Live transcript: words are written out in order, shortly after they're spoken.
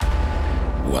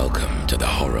Welcome to the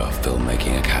Horror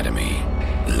Filmmaking Academy.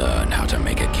 Learn how to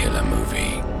make a killer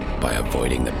movie by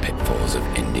avoiding the pitfalls of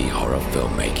indie horror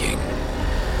filmmaking.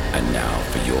 And now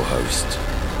for your host,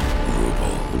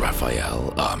 Rubal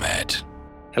Raphael Ahmed.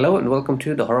 Hello and welcome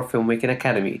to the Horror Filmmaking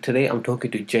Academy. Today I'm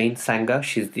talking to Jane Sanger.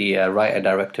 She's the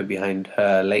writer-director behind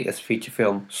her latest feature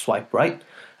film, Swipe Right.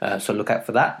 So look out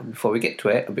for that. But before we get to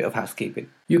it, a bit of housekeeping.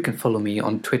 You can follow me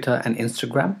on Twitter and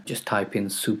Instagram. Just type in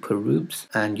Super Rubes,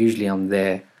 and usually I'm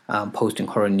there posting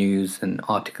horror news and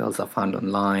articles I found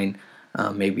online,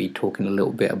 maybe talking a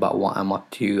little bit about what I'm up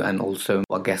to and also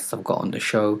what guests I've got on the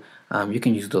show. You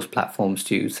can use those platforms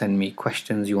to send me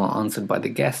questions you want answered by the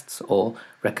guests or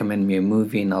recommend me a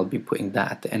movie, and I'll be putting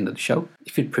that at the end of the show.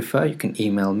 If you'd prefer, you can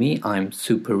email me. I'm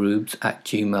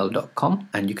superrubes@gmail.com,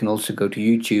 and you can also go to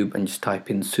YouTube and just type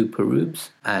in Super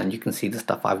Rubes, and you can see the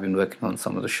stuff I've been working on,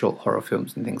 some of the short horror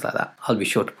films and things like that. I'll be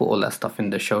sure to put all that stuff in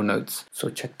the show notes, so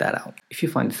check that out. If you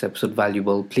find this episode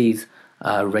valuable, please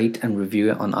rate and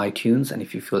review it on iTunes, and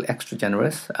if you feel extra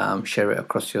generous, share it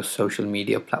across your social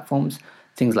media platforms.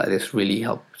 Things like this really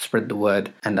help spread the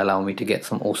word and allow me to get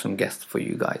some awesome guests for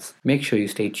you guys. Make sure you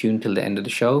stay tuned till the end of the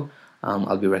show.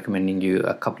 I'll be recommending you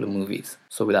a couple of movies.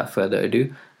 So without further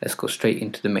ado, let's go straight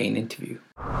into the main interview.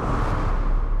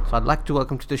 So I'd like to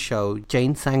welcome to the show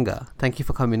Jane Sanger. Thank you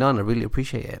for coming on. I really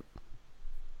appreciate it.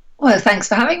 Well, thanks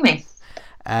for having me.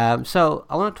 So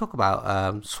I want to talk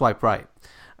about Swipe Right,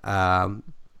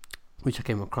 which I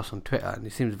came across on Twitter, and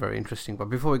it seems very interesting. But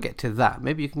before we get to that,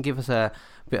 maybe you can give us a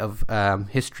bit of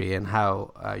history and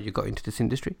how you got into this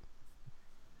industry.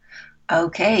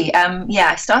 Okay,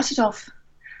 I started off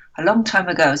a long time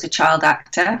ago as a child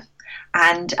actor,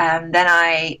 and then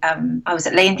I was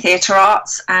at Lane Theatre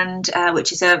Arts, and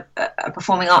which is a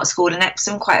performing arts school in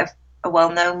Epsom, quite a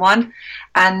well-known one.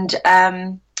 And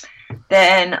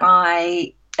then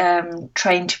I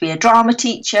trained to be a drama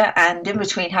teacher, and in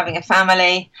between having a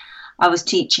family, I was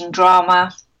teaching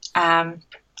drama. And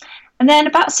then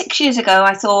about 6 years ago,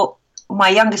 I thought my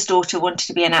youngest daughter wanted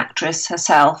to be an actress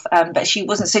herself, but she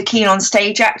wasn't so keen on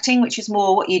stage acting, which is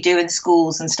more what you do in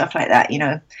schools and stuff like that,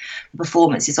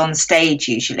 performances on stage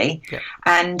usually. Yeah.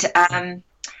 And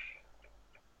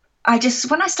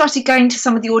when I started going to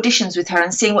some of the auditions with her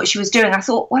and seeing what she was doing, I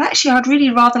thought, well, actually, I'd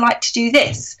really rather like to do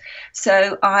this.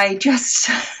 So I just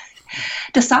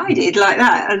decided like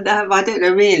that. And I don't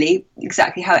know really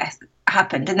exactly how it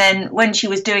happened. And then when she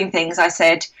was doing things, I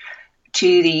said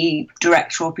to the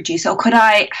director or producer, could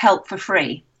I help for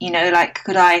free?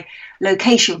 Could I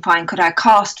location find? Could I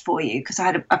cast for you? Because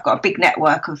I've got a big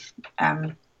network of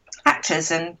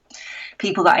actors and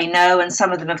people that I know, and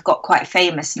some of them have got quite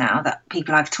famous now, that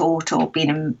people I've taught or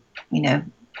been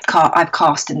in, I've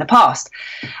cast in the past,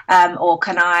 or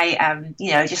can I,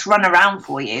 just run around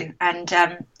for you? And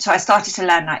so I started to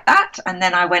learn like that, and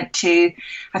then I went to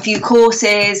a few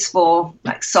courses for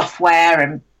like software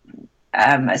and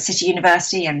at City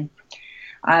University, and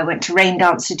I went to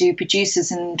Raindance to do producers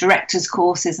and directors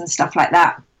courses and stuff like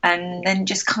that, and then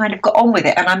just kind of got on with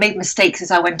it. And I made mistakes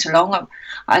as I went along.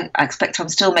 I expect I'm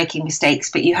still making mistakes,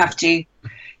 but you have to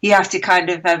kind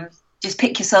of just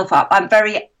pick yourself up. I'm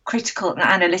very critical and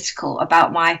analytical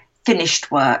about my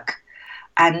finished work,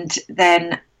 and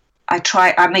then I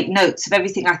make notes of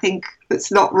everything I think that's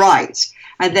not right,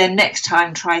 and then next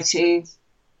time try to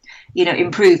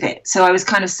improve it. So I was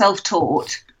kind of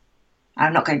self-taught.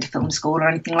 I'm not going to film school or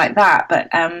anything like that, but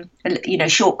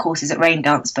short courses at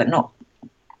Raindance, but not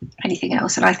anything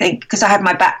else. And I think because I had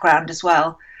my background as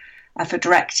well for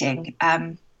directing,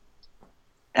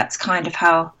 that's kind of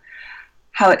how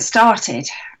it started.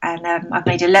 And I've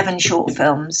made 11 short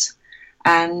films,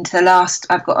 and the last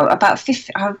I've got about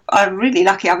 50. I'm really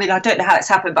lucky. I mean, I don't know how it's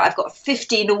happened, but I've got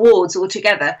 15 awards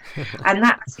altogether, and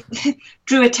that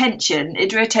drew attention. It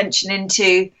drew attention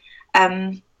into,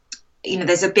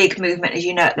 there's a big movement, as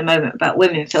you know, at the moment about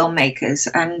women filmmakers,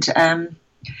 and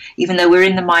even though we're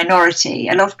in the minority,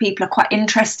 a lot of people are quite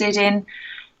interested in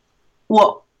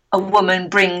what a woman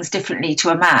brings differently to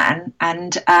a man,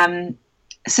 and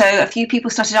so a few people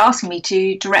started asking me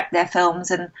to direct their films,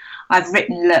 and I've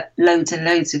written loads and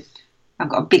loads of. I've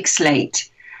got a big slate,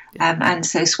 and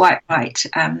so Swipe Right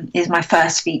is my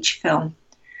first feature film,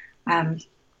 and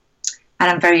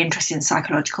I'm very interested in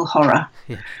psychological horror.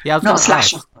 Yeah, I was not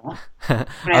slasher horror. I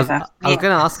was going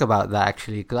to ask about that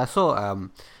actually, because I saw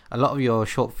a lot of your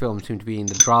short films seem to be in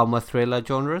the drama thriller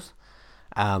genres,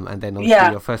 and then obviously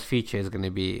your first feature is going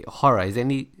to be horror. Is there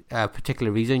any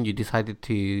particular reason you decided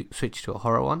to switch to a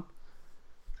horror one?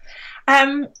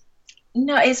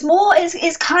 No,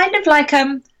 it's kind of like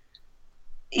it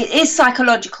is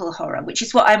psychological horror, which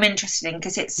is what I'm interested in,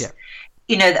 because it's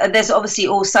there's obviously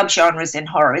all subgenres in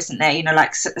horror, isn't there?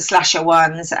 Like slasher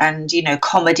ones and,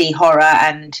 comedy horror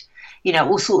and,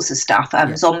 all sorts of stuff,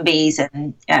 zombies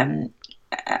and,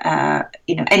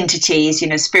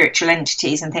 entities, spiritual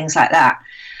entities and things like that.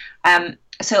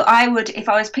 So I would, if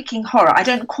I was picking horror, I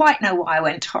don't quite know why I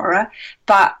went to horror,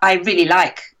 but I really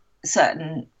like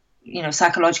certain,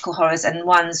 psychological horrors and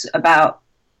ones about,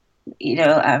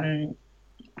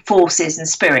 forces and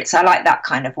spirits. I like that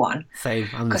kind of one. Same.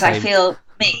 Because I feel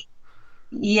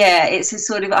it's a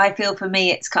sort of, I feel for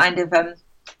me, it's kind of,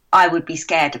 I would be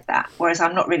scared of that. Whereas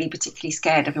I'm not really particularly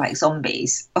scared of like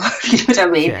zombies. You know what I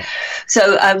mean? Yeah.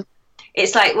 So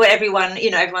it's like where everyone,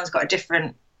 everyone's got a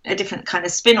different kind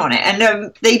of spin on it.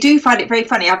 And they do find it very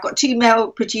funny. I've got 2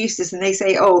 male producers and they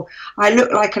say, oh, I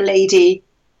look like a lady,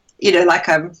 like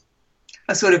a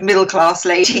sort of middle-class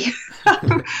lady.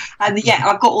 And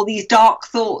I've got all these dark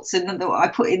thoughts and that I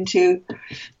put into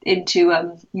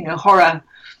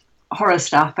horror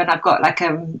stuff, and I've got like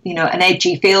an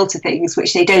edgy feel to things,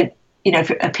 which they don't,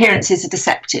 appearances are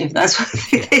deceptive. That's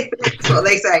what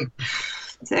they say.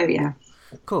 So yeah.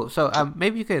 Cool. So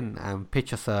maybe you can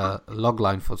pitch us a log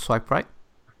line for Swipe Right.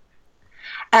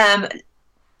 I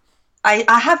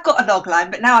have got a log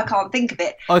line, but now I can't think of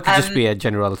it. Or it could just be a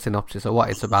general synopsis of what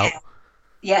it's about.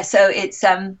 Yeah, so it's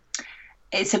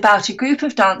about a group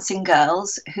of dancing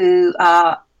girls who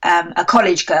are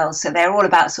college girls, so they're all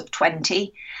about sort of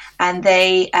 20, and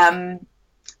they are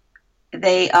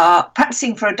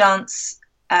practicing for a dance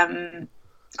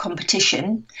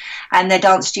competition, and their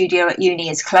dance studio at uni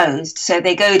is closed, so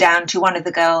they go down to one of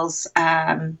the girls'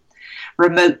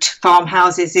 remote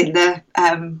farmhouses in the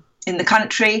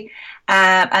country,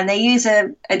 and they use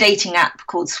a dating app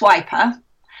called Swiper.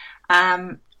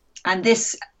 And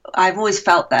this, I've always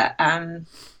felt that,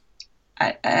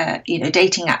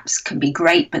 dating apps can be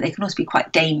great, but they can also be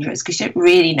quite dangerous because you don't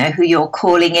really know who you're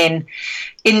calling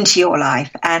into your life.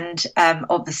 And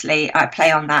obviously I play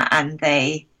on that, and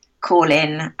they call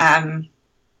in a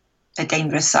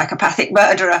dangerous psychopathic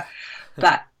murderer.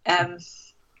 But,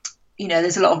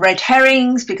 there's a lot of red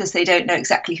herrings because they don't know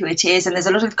exactly who it is. And there's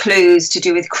a lot of clues to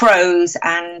do with crows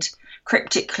and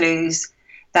cryptic clues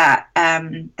that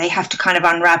they have to kind of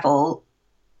unravel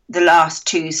the last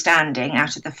 2 standing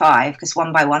out of the 5, because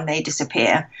one by one they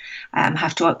disappear.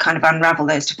 Have to kind of unravel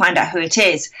those to find out who it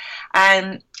is.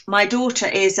 And my daughter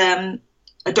is a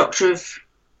doctor of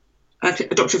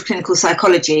clinical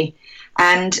psychology,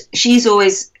 and she's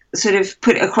always sort of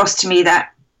put it across to me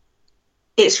that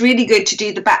it's really good to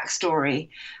do the backstory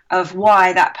of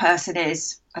why that person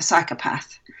is a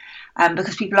psychopath,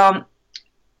 because people aren't,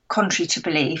 contrary to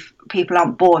belief, people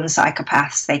aren't born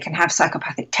psychopaths. They can have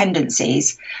psychopathic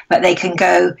tendencies, but they can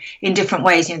go in different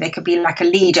ways. They could be like a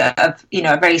leader of,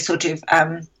 a very sort of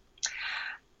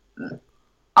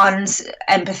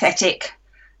unempathetic,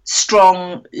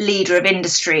 strong leader of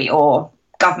industry or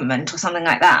government or something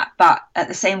like that. But at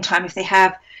the same time, if they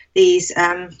have these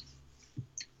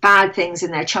bad things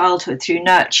in their childhood through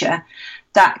nurture,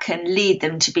 that can lead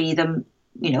them to be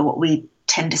what we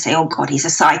tend to say, oh God, he's a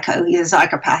psycho, he's a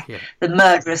psychopath, the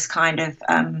murderous kind of,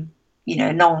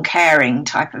 non-caring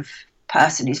type of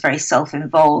person who's very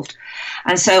self-involved.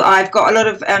 And so I've got a lot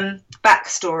of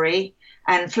backstory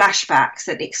and flashbacks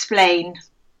that explain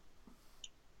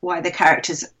why the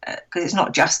characters, because it's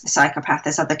not just the psychopath,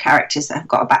 there's other characters that have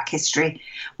got a back history,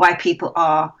 why people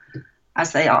are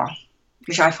as they are,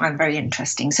 which I find very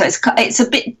interesting. So it's quite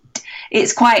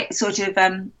sort of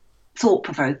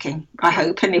thought-provoking, I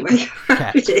hope, anyway.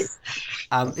 Yeah. It is.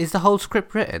 Is the whole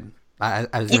script written?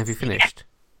 Have you finished?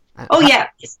 Yeah.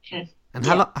 And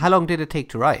how long did it take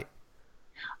to write?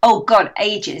 Oh, God,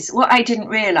 ages. What I didn't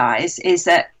realise is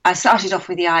that I started off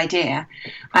with the idea,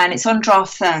 and it's on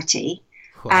draft 30,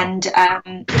 wow.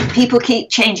 And people keep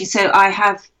changing. So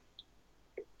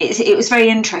it was very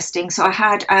interesting. So I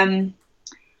had...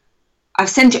 I've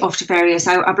sent it off to various.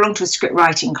 I belong to a script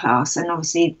writing class, and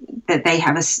obviously that they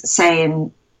have a say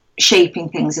in shaping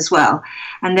things as well.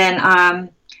 And then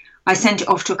I sent it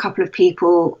off to a couple of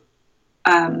people,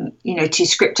 to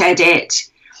script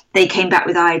edit. They came back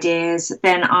with ideas.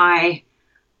 Then I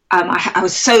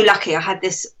was so lucky. I had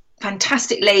this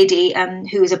fantastic lady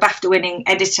who was a BAFTA-winning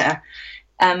editor,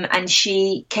 and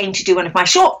she came to do one of my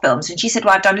short films. And she said,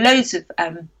 "Well, I've done loads of."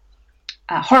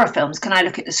 Horror films, can I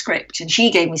look at the script? And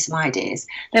she gave me some ideas.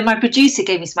 Then my producer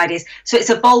gave me some ideas. So it's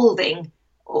evolving,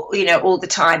 all the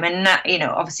time. And that,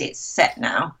 obviously it's set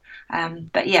now.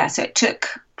 But yeah, so it took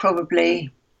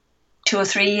probably 2 or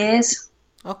 3 years.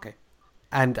 Okay.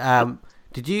 And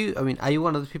did you, are you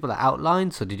one of those people that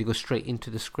outlines, or did you go straight into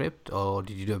the script, or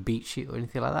did you do a beat sheet or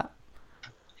anything like that?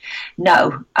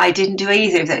 No, I didn't do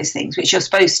either of those things, which you're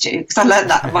supposed to, because I learned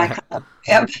that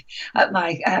at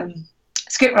my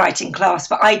script writing class.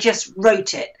 But I just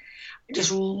wrote it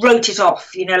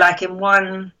off, like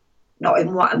not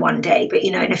in one day, but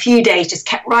in a few days, just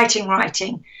kept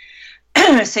writing.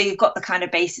 So you've got the kind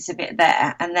of basis of it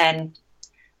there, and then,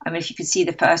 if you could see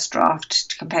the first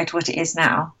draft compared to what it is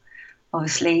now,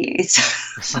 obviously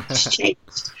it's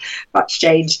much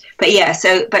changed. But yeah,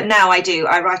 but now I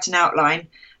write an outline.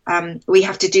 We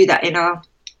have to do that in our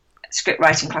script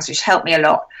writing class, which helped me a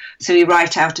lot. So we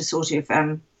write out a sort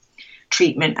of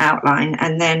treatment outline,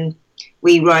 and then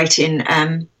we write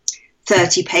in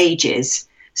 30 pages.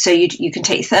 So you can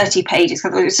take 30 pages,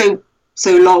 because it's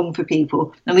so long for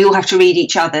people, and we all have to read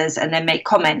each other's and then make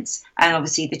comments, and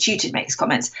obviously the tutor makes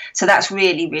comments. So that's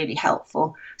really, really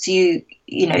helpful. So you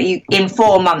in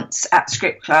 4 months at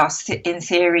script class, in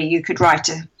theory, you could write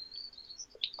a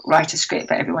script,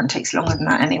 but everyone takes longer than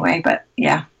that anyway. But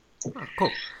yeah. Oh,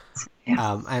 cool.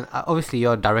 Yeah. And obviously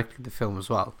you're directing the film as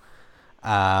well.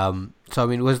 So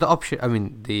was the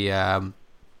option? The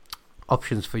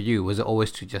options for you, was it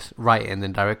always to just write it and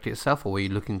then direct it yourself, or were you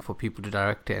looking for people to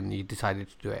direct it and you decided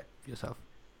to do it yourself?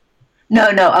 No,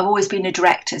 I've always been a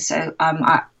director. So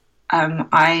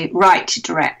I write to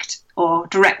direct, or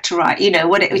direct to write.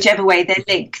 Whichever way they're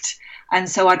linked. And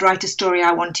so I'd write a story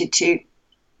I wanted to,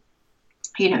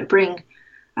 bring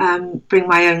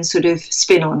my own sort of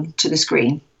spin on to the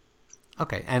screen.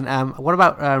 Okay, and what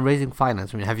about raising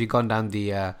finance? Have you gone down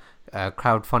the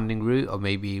crowdfunding route, or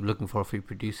maybe looking for a few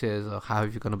producers, or how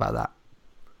have you gone about that?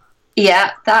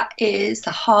 Yeah, that is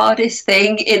the hardest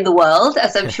thing in the world,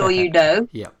 as I'm sure you know.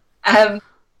 Yeah.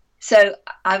 So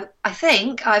I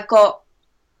think I've got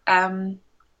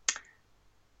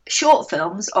short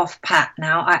films off pat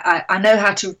now. I know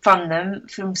how to fund them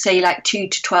from, say, like 2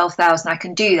 to 12,000. I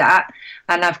can do that,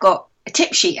 and I've got a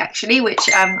tip sheet actually, which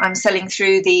I'm selling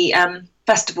through the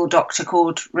festival doctor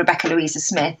called Rebecca Louisa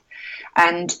Smith.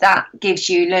 And that gives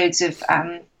you loads of,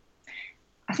 I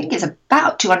think it's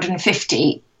about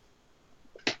 250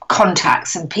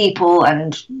 contacts and people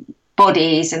and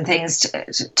bodies and things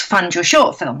to fund your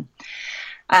short film.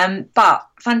 But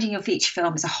funding your feature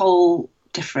film is a whole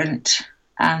different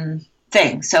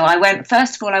thing. So when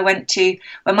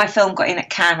my film got in at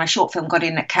Cannes, my short film got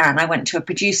in at Cannes, I went to a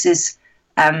producer's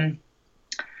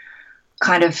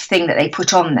kind of thing that they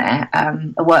put on there,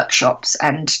 workshops,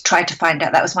 and tried to find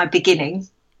out. That was my beginning.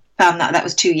 Found that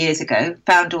was 2 years ago.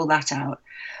 Found all that out.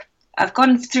 I've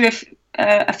gone through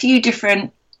a few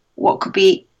different what could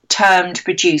be termed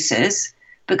producers,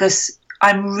 because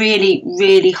I'm really,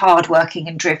 really hardworking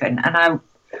and driven, and I'm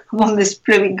on this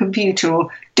blooming computer or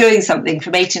doing something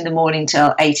from 8 a.m.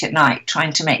 till 8 p.m.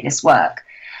 trying to make this work.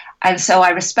 And so I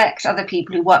respect other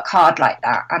people who work hard like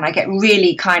that, and I get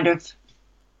really kind of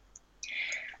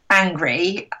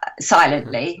angry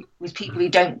silently with people who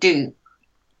don't do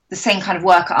the same kind of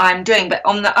work I'm doing. But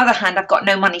on the other hand, I've got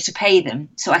no money to pay them,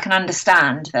 so I can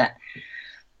understand that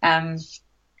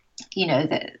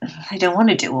that they don't want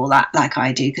to do all that like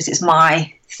I do, because it's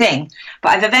my thing. But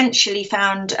I've eventually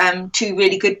found 2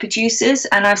 really good producers,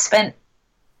 and I've spent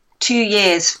 2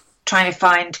 years trying to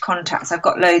find contacts. I've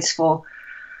got loads for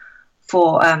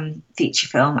feature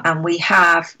film, and we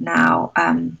have now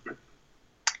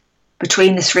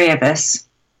between the 3 of us,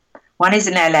 one is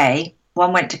in LA,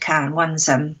 one went to Cannes, one's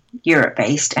Europe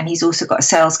based, and he's also got a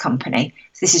sales company.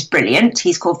 So this is brilliant.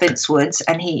 He's called Vince Woods,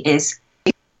 and he is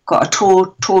got a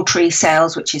tall tree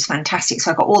sales, which is fantastic.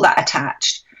 So I got all that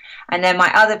attached. And then my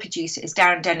other producer is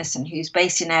Darren Dennison, who's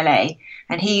based in LA,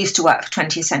 and he used to work for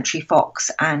 20th Century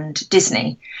Fox and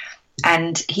Disney,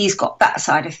 and he's got that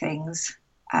side of things.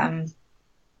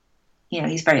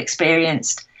 He's very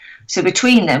experienced. So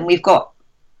between them, we've got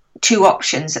 2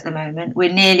 options at the moment.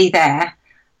 We're nearly there.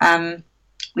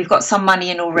 We've got some money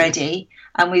in already,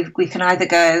 and we can either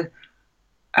go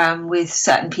with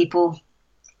certain people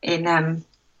in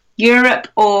Europe,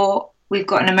 or we've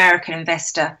got an American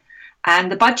investor.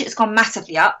 And the budget's gone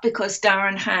massively up because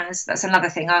Darren that's another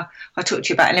thing I'll talk to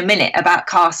you about in a minute about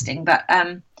casting. But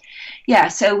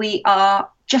so we are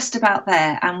just about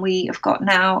there, and we have got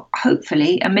now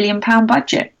hopefully £1 million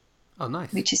budget. Oh,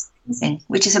 nice. Which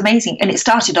is amazing. And it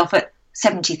started off at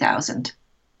 70,000.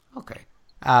 Okay.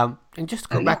 And just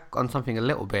to go back on something a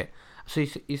little bit. So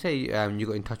you say you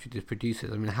got in touch with these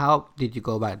producers. How did you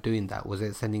go about doing that? Was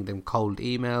it sending them cold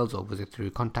emails, or was it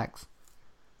through contacts?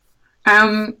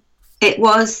 It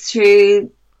was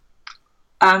through.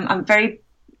 I'm very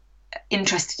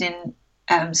interested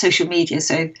in social media,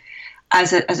 so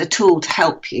as a tool to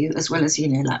help you, as well as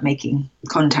like making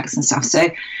contacts and stuff. So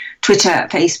Twitter,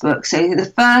 Facebook. So the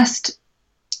first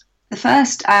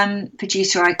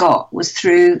producer I got was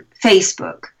through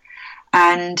Facebook,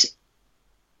 and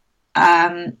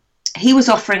he was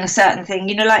offering a certain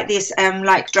thing, like this,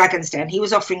 like Dragon's Den. He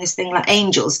was offering this thing like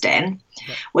Angel's Den,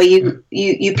 where you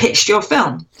pitched your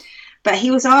film, but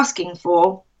he was asking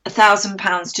for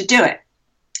 £1,000 to do it.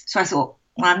 So I thought,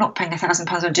 well, I'm not paying £1,000.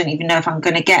 I don't even know if I'm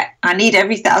going to get. I need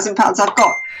every £1,000 I've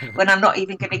got when I'm not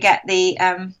even going to get the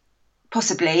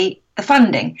possibly the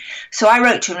funding. So I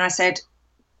wrote to him and I said,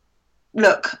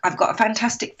 look, I've got a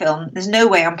fantastic film. There's no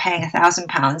way I'm paying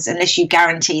 £1,000 unless you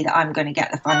guarantee that I'm going to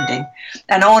get the funding,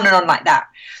 and on like that.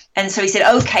 And so he said,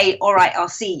 okay, all right, I'll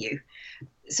see you.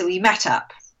 So we met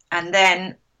up, and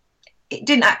then it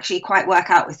didn't actually quite work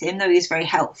out with him, though he was very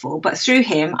helpful. But through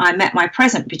him, I met my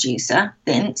present producer,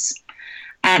 Vince,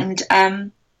 and I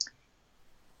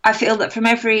feel that from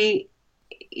every,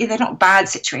 they're not bad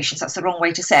situations, that's the wrong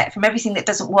way to say it, from everything that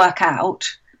doesn't work out,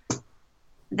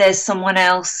 there's someone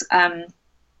else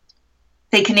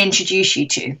they can introduce you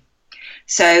to.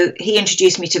 So he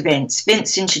introduced me to Vince.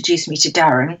 Vince introduced me to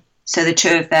Darren. So the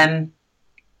two of them,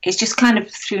 it's just kind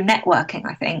of through networking,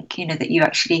 I think, that you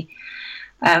actually,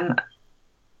 and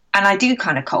I do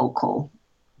kind of cold call,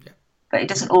 but it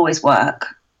doesn't always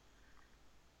work.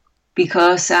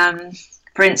 Because,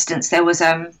 for instance, there was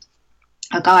a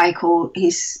guy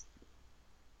he's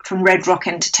from Red Rock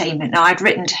Entertainment. Now, I'd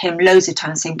written to him loads of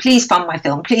times saying, please fund my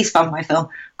film, please fund my film.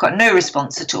 Got no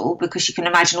response at all, because you can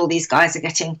imagine all these guys are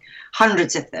getting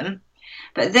hundreds of them.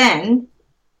 But then,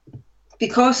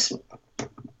 because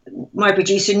my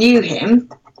producer knew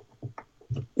him,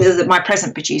 my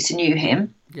present producer knew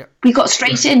him, we got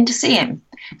straight in to see him.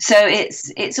 So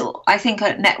it's all, I think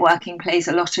networking plays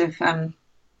a lot of, a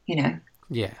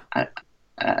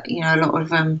lot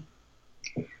of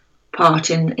part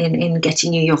in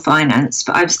getting you your finance.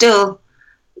 But I'm still,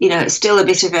 it's still a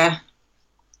bit of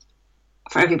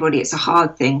for everybody, it's a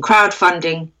hard thing.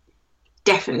 Crowdfunding,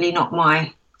 definitely not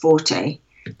my forte,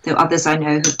 though others I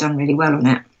know have done really well on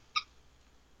it.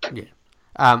 Yeah.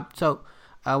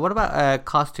 What about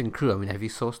cast and crew? I mean, have you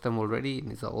sourced them already?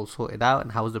 Is it all sorted out?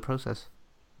 And how was the process?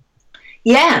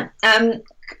 Yeah.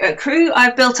 Crew,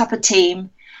 I've built up a team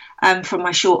from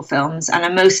my short films, and I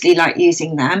mostly like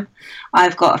using them.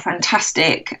 I've got a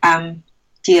fantastic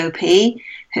DOP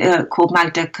called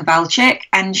Magda Kowalczyk,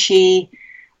 and she's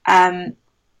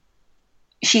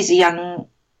a young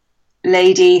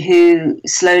lady who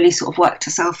slowly sort of worked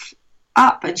herself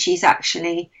up, and she's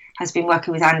actually has been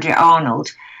working with Andrea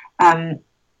Arnold.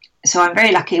 So I'm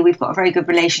very lucky. We've got a very good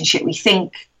relationship. We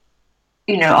think,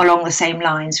 along the same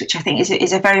lines, which I think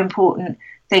is a very important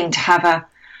thing to have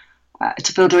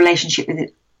to build a relationship with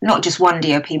it. Not just one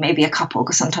DOP, maybe a couple,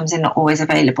 because sometimes they're not always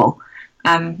available.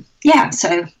 That's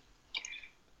that.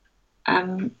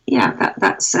 And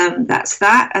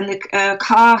the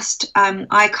cast,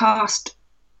 I cast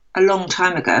a long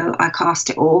time ago. I cast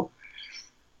it all,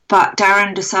 but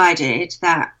Darren decided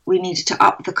that we needed to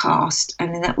up the cast,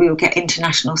 and then that we would get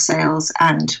international sales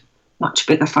and much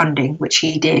bigger funding, which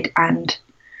he did. And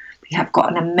we have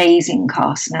got an amazing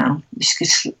cast now, which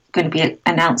is going to be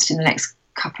announced in the next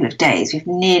couple of days. We've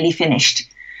nearly finished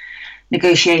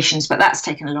negotiations, but that's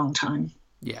taken a long time.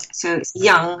 Yeah. So it's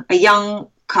a young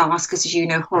cast, because as you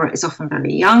know, horror is often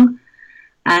very young,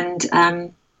 and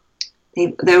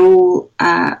they're all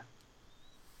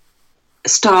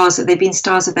stars. They've been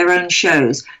stars of their own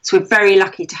shows, so we're very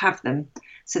lucky to have them.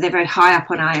 So they're very high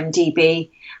up on IMDb,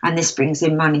 and this brings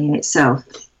in money in itself.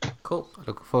 Cool. I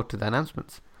look forward to the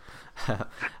announcements.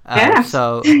 Yeah.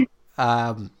 So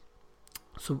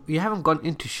you haven't gone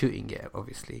into shooting yet,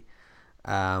 obviously.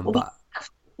 But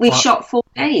we've shot 4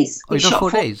 days. We've shot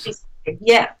 4 days.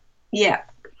 Yeah.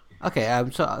 Okay.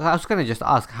 So I was going to just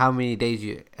ask how many days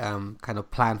you kind of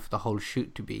plan for the whole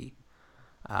shoot to be.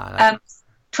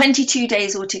 22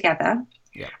 days altogether.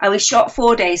 Yeah. And we shot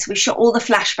 4 days. We shot all the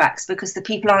flashbacks because the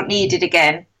people aren't needed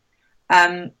again,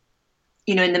 in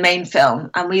the main film.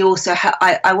 And we also,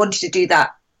 I wanted to do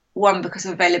that, one, because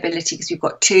of availability, because we've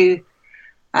got 2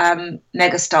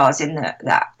 mega stars in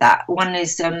that. One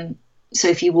is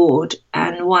Sophie Ward,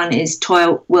 and one is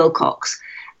Toya Wilcox.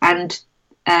 And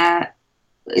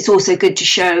it's also good to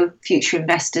show future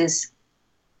investors,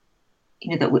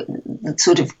 the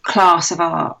sort of class of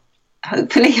our,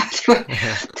 hopefully,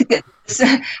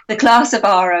 the class of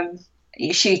our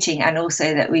shooting, and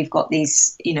also that we've got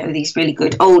these really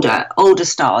good older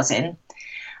stars in,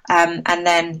 and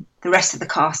then the rest of the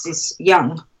cast is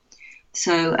young.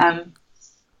 So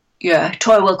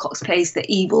Toya Wilcox plays the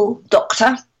evil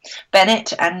Dr.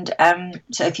 Bennett, and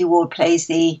Sophie Ward plays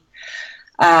the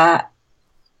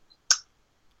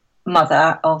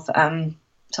mother of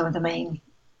some of the main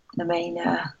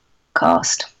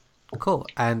cast. Cool.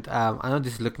 And I know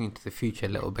this is looking into the future a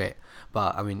little bit,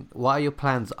 but I mean, what are your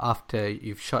plans after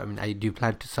you've shot? I mean, do you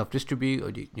plan to self-distribute,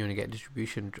 or do you want to get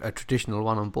distribution, a traditional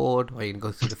one on board, or are you going to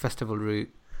go through the festival route?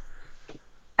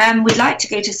 We'd like to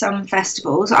go to some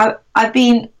festivals. I've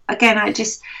been, again,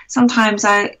 sometimes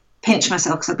I pinch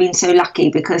myself because I've been so lucky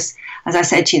because, as I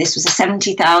said to you, this was a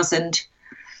 70,000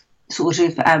 sort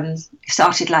of,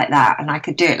 started like that, and I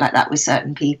could do it like that with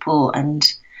certain people.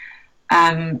 And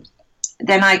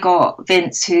then I got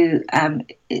Vince, who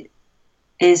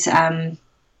is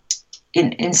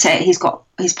he's got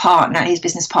his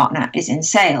business partner is in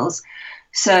sales,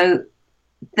 so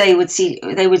they would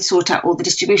sort out all the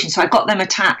distribution. So I got them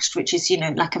attached, which is,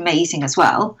 like amazing as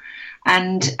well.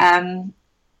 And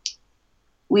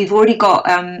we've already got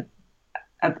a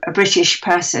British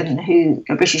person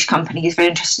a British company who's very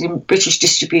interested in British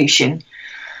distribution.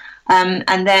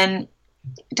 And then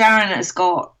Darren has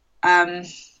got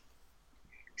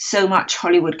so much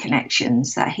Hollywood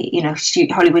connections that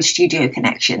Hollywood studio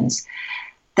connections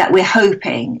that we're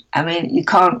hoping. I mean, you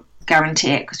can't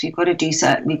guarantee it because we've got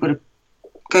to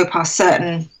go past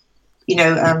certain,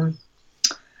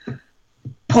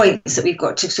 points that we've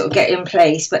got to sort of get in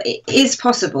place. But it is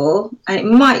possible, and it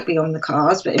might be on the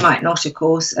cards, but it might not, of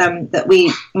course, that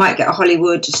we might get a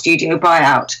Hollywood studio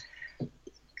buyout,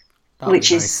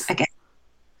 which is, again,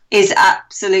 is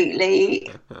absolutely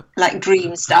like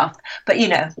dream stuff. But,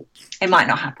 it might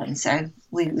not happen. So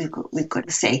we've got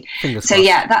to see. Fingers so, crossed.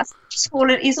 yeah,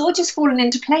 it's all just fallen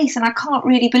into place. And I can't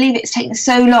really believe it's taken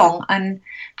so long. And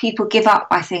people give up,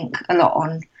 I think, a lot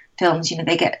on films.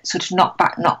 They get sort of knocked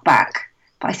back.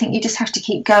 But I think you just have to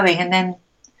keep going, and then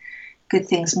good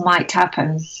things might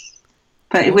happen.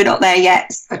 But we're not there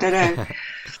yet. So I don't know.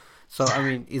 So, I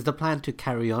mean, is the plan to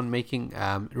carry on making,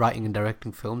 writing and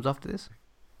directing films after this?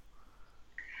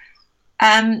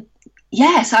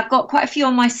 Yes, I've got quite a few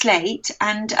on my slate,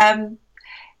 and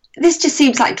this just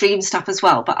seems like dream stuff as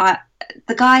well. But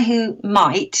the guy who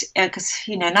might, because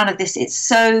none of this, it's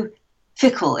so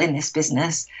fickle in this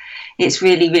business. It's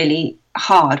really, really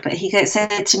hard. But he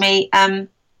said to me,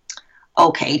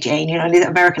 "Okay, Jane, the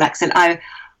American accent.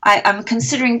 I'm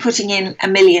considering putting in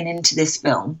 $1 million into this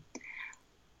film.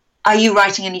 Are you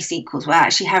writing any sequels?" Well, I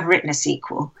actually have written a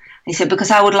sequel. He said,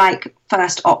 because I would like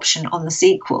first option on the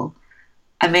sequel.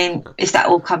 I mean, if that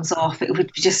all comes off, it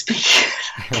would just be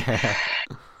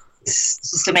it's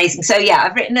just amazing. So, yeah,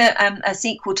 I've written a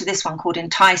sequel to this one called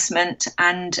Enticement,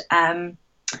 and I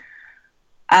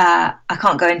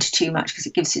can't go into too much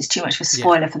because it's too much of a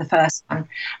spoiler for the first one.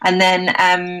 And then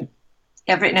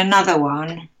I've written another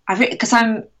one. Because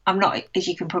I'm not, as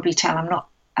you can probably tell, I'm not,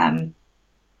 I'm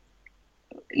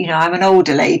an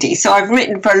older lady. So I've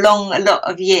written for a lot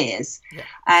of years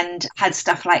and had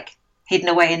stuff like hidden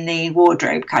away in the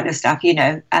wardrobe kind of stuff,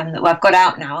 that I've got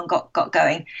out now and got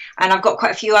going. And I've got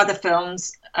quite a few other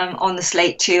films on the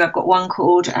slate too. I've got one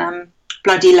called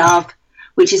Bloody Love,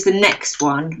 which is the next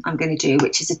one I'm going to do,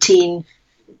 which is a teen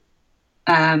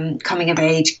coming of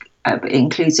age. It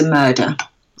includes a murder.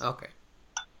 Okay.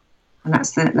 And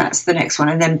that's the next one.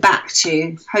 And then back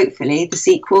to, hopefully, the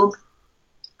sequel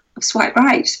of Swipe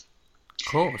Right.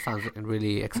 Cool. Sounds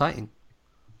really exciting.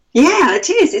 Yeah, it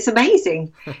is. It's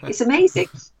amazing. It's amazing.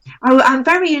 I'm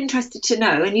very interested to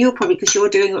know, and you're probably, because you're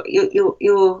doing your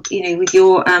with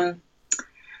your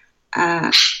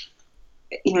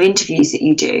interviews that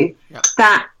you do,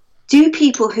 that do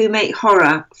people who make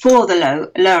horror for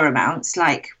the lower amounts,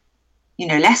 like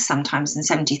less sometimes than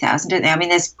 70,000, don't they? I mean,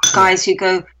 there's guys who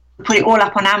go put it all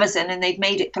up on Amazon and they've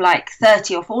made it for like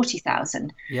 30 or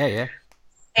 40,000. Yeah.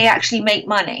 They actually make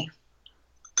money.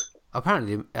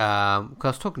 Apparently, because I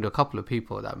was talking to a couple of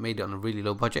people that made it on a really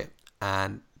low budget,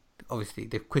 and obviously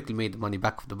they quickly made the money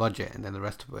back of the budget, and then the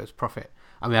rest of it was profit.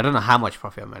 I mean, I don't know how much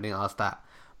profit. I didn't ask that,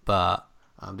 but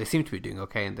they seem to be doing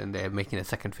okay, and then they're making a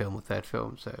second film or third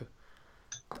film. So,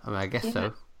 I guess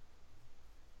so.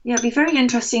 Yeah, it'd be very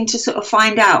interesting to sort of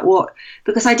find out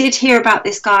because I did hear about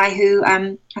this guy who,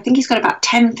 I think he's got about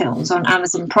 10 films on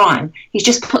Amazon Prime. He's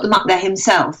just put them up there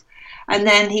himself, and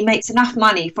then he makes enough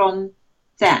money from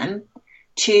them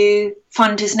to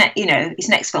fund his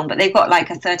next film, but they've got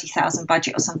like a 30,000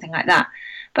 budget or something like that.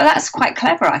 But that's quite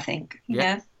clever, I think.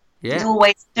 Yeah. There's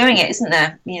always doing it, isn't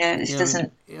there? It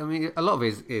doesn't. I mean, a lot of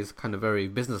it is kind of very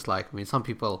business-like. I mean, some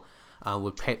people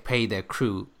would pay their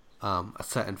crew a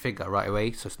certain figure right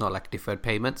away, so it's not like deferred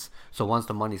payments. So once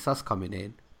the money starts coming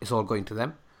in, it's all going to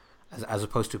them, as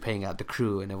opposed to paying out the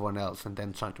crew and everyone else and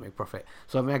then trying to make profit.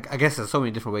 So I mean, I guess there's so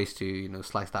many different ways to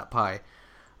slice that pie.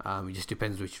 It just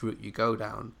depends which route you go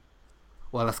down.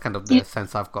 Well, that's kind of the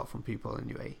sense I've got from people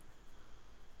anyway.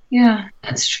 Yeah,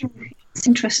 that's true. It's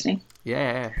interesting.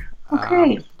 Yeah.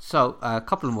 Okay. So, a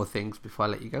couple more things before I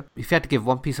let you go. If you had to give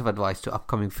one piece of advice to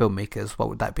upcoming filmmakers, what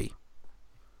would that be?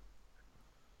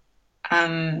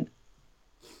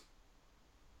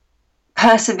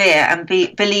 Persevere and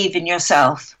believe in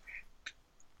yourself.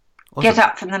 Awesome. Get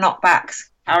up from the knockbacks.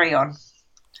 Carry on.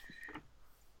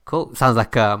 Cool. Sounds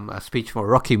like a speech from a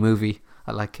Rocky movie.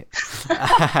 I like it.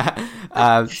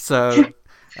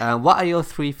 What are your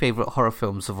 3 favorite horror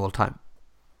films of all time?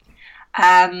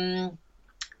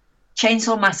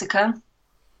 Chainsaw Massacre.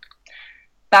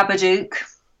 Babadook.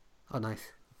 Oh, nice.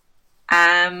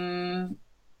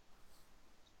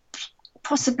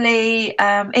 Possibly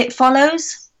It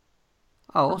Follows.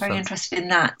 Oh, I'm awesome. very interested in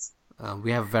that.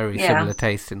 We have very similar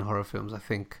taste in horror films, I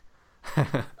think.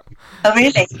 Oh,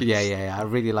 really? Yeah. I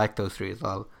really like those 3 as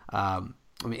well. I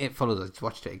mean, It Follows, I just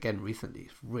watched it again recently.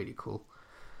 It's really cool.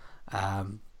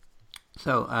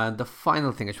 So the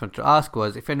final thing I just wanted to ask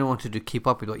was, if anyone wanted to keep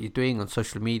up with what you're doing on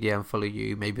social media and follow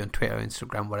you, maybe on Twitter,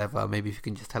 Instagram, whatever, maybe if you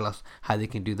can just tell us how they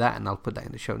can do that, and I'll put that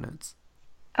in the show notes.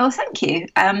 Oh, thank you.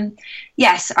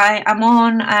 Yes, I am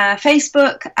on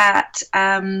Facebook at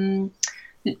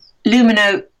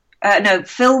Lumino.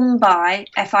 Film by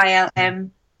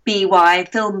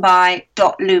FILMBY, film by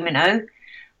 .lumino,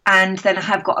 and then I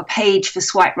have got a page for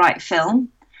Swipe Right Film,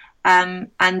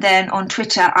 and then on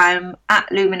Twitter I'm at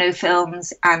Lumino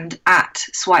Films and at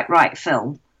Swipe Right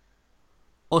Film.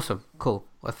 Awesome, cool.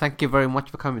 Well, thank you very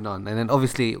much for coming on. And then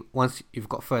obviously, once you've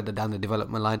got further down the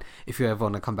development line, if you ever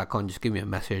want to come back on, just give me a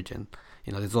message, and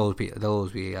there'll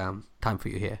always be time for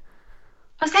you here.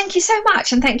 Well, thank you so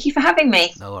much, and thank you for having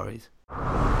me. No worries.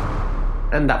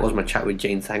 And that was my chat with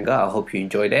Jane Sanger. I hope you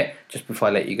enjoyed it. Just before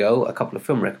I let you go, a couple of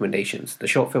film recommendations. The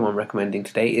short film I'm recommending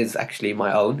today is actually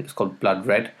my own. It's called Blood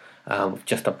Red. I've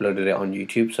just uploaded it on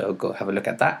YouTube, so go have a look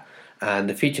at that. And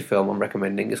the feature film I'm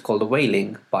recommending is called The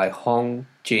Wailing by Hong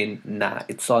Jin Na.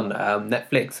 It's on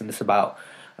Netflix, and it's about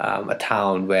a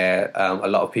town where a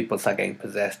lot of people start getting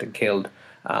possessed and killed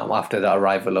after the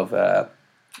arrival of a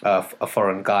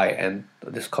foreign guy, and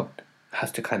this cop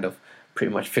has to kind of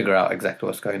pretty much figure out exactly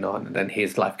what's going on, and then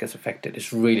his life gets affected.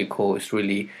 It's really cool, it's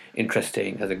really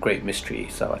interesting, has a great mystery,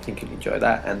 so I think you'll enjoy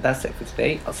that. And that's it for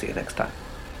today. I'll see you next time.